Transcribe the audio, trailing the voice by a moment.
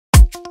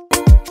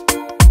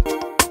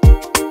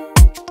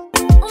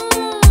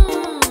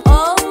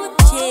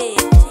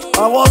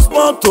I was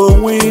born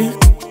to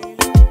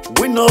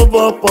win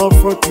over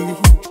poverty.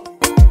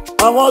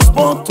 I was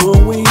born to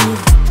win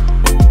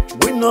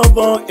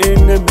over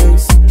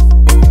enemies.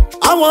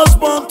 I was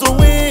born to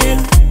win.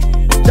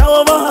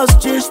 Jehovah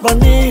has changed my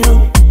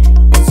name.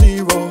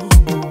 Zero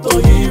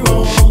to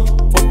hero,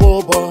 from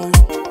poor boy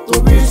to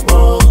rich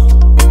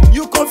man.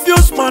 You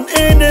confuse my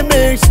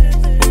enemies.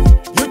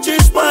 You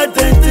change my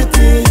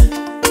identity.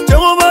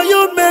 Jehovah,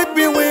 you make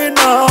me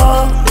winner.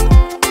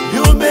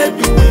 You make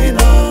me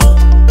winner.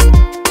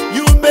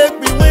 You make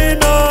me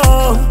winner.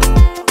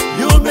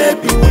 You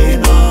make me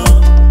winner.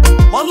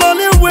 My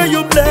lonely way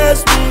you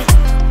bless me,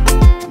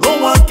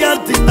 no one can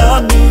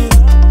deny me.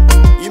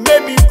 You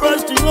made me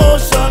cross the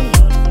ocean.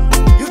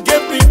 You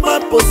gave me my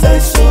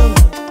possession.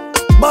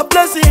 My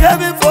blessing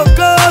heaven for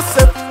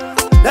gossip.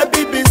 Let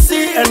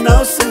BBC and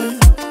now say,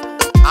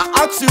 I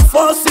ask you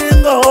for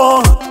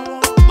single.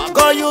 My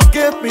God, you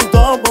gave me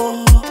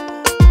double.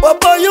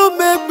 Papa, you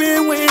make me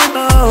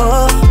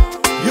winner.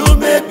 You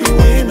make me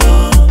winner.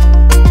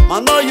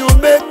 Mama, you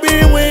make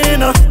me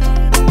winner.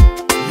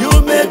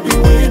 You make me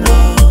winner.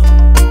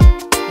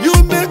 You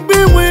make me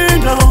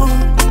winner.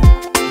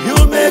 You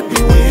make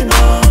me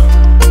winner.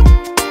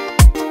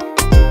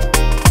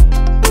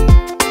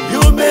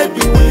 You make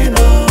me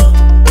winner.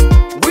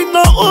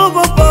 Winner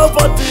over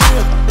poverty.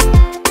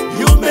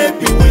 You make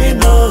me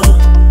winner.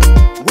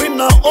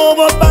 Winner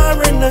over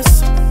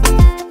barrenness.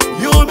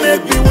 You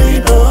make me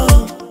winner.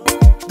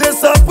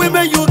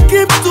 Disappointment you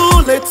keep too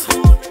late,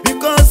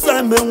 because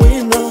I'm a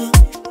winner.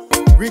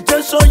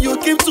 Rejection you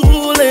keep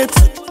too late,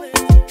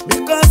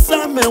 because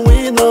I'm a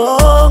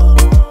winner.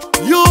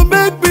 You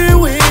make me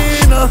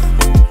winner.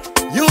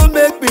 You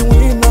make me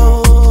winner.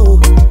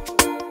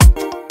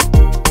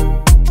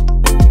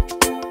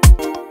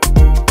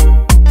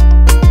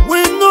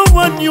 When no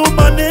one knew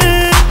my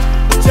name,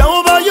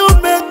 Jehovah, you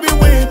make me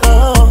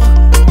winner.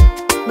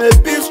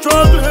 Maybe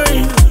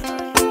struggling,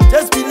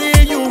 just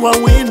believe you are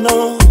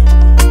winner.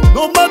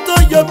 No matter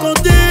your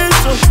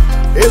condition,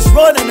 it's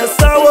running as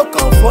I will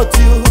comfort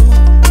you.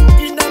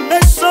 In the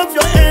midst of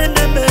your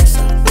enemies,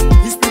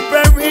 He's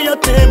preparing your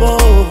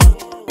table.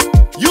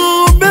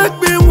 You make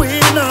me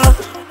winner.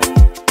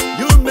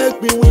 You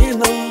make me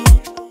winner.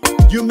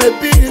 You may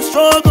be in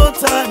struggle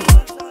time,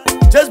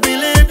 just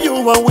believe you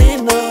are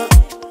winner.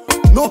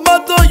 No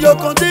matter your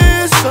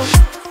condition,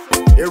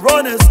 it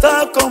run and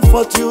start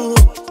comfort you.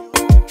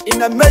 In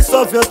the midst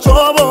of your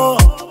trouble,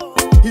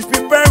 He's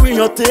preparing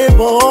your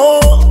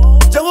table.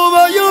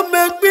 Jehovah, you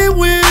make me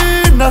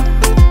winner.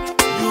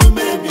 You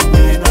make me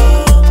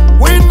winner.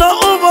 Winner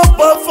over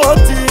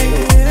poverty.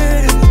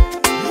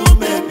 You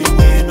make me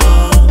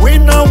winner.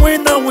 Winner,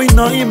 winner,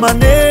 winner in my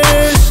name.